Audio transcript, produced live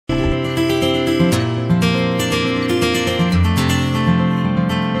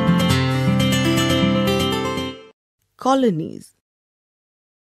colonies.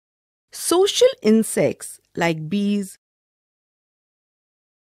 Social insects like bees,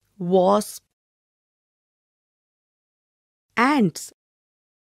 wasps, ants,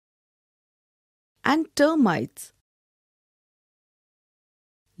 and termites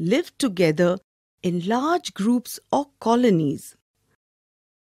live together in large groups or colonies.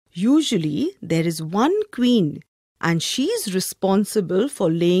 Usually, there is one queen and she is responsible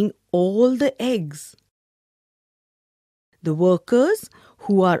for laying all the eggs. The workers,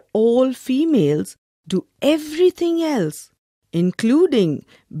 who are all females, do everything else, including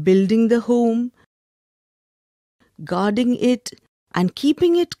building the home, guarding it and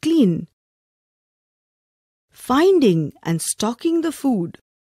keeping it clean, finding and stocking the food,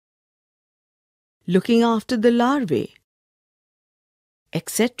 looking after the larvae,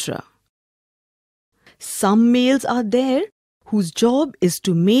 etc. Some males are there whose job is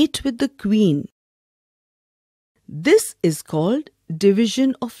to mate with the queen. This is called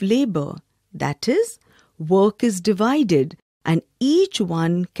division of labor. That is, work is divided and each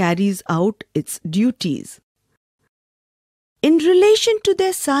one carries out its duties. In relation to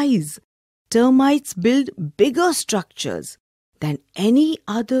their size, termites build bigger structures than any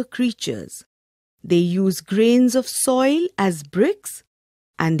other creatures. They use grains of soil as bricks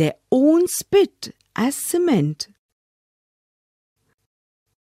and their own spit as cement.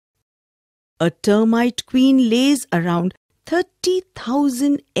 A termite queen lays around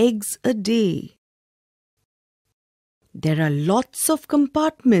 30,000 eggs a day. There are lots of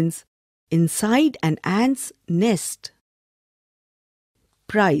compartments inside an ant's nest.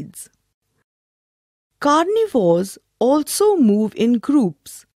 Prides. Carnivores also move in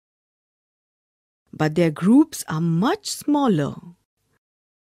groups, but their groups are much smaller.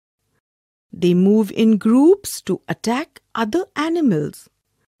 They move in groups to attack other animals.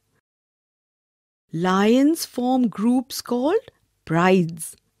 Lions form groups called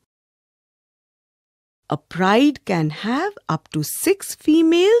prides. A pride can have up to 6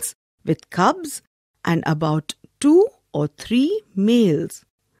 females with cubs and about 2 or 3 males.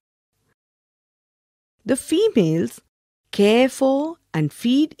 The females care for and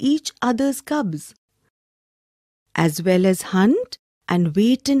feed each other's cubs, as well as hunt and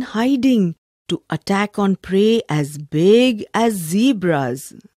wait in hiding to attack on prey as big as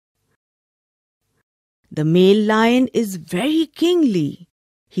zebras. The male lion is very kingly.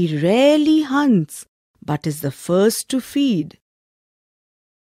 He rarely hunts, but is the first to feed.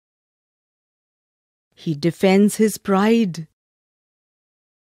 He defends his pride,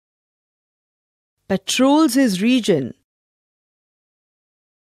 patrols his region,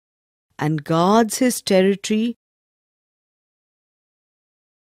 and guards his territory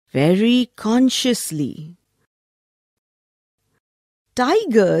very consciously.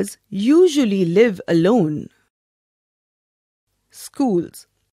 Tigers usually live alone. Schools.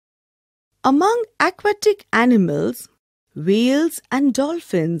 Among aquatic animals, whales and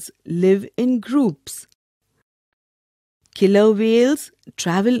dolphins live in groups. Killer whales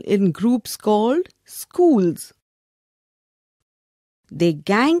travel in groups called schools. They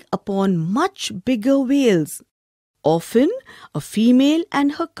gang upon much bigger whales, often a female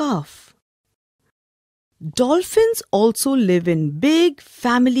and her calf. Dolphins also live in big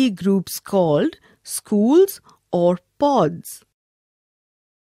family groups called schools or pods.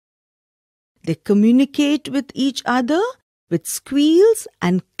 They communicate with each other with squeals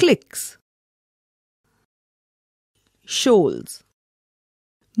and clicks. Shoals.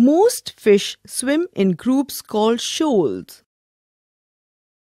 Most fish swim in groups called shoals.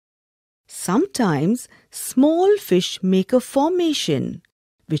 Sometimes small fish make a formation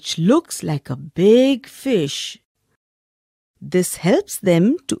which looks like a big fish. This helps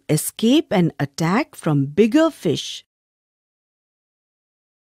them to escape an attack from bigger fish.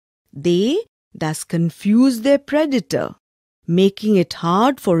 They thus confuse their predator, making it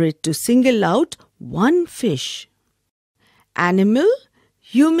hard for it to single out one fish.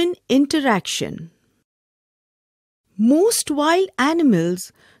 Animal-human interaction. Most wild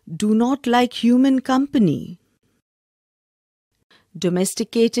animals do not like human company.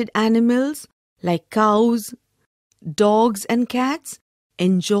 Domesticated animals like cows, dogs and cats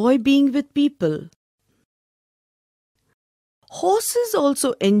enjoy being with people. Horses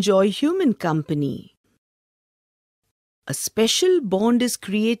also enjoy human company. A special bond is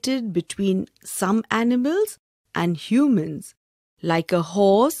created between some animals and humans, like a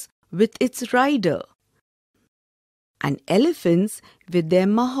horse with its rider, and elephants with their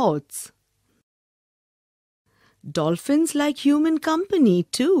mahouts. Dolphins like human company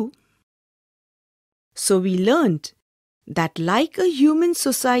too. So we learnt that like a human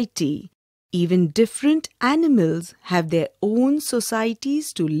society, Even different animals have their own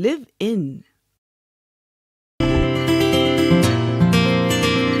societies to live in.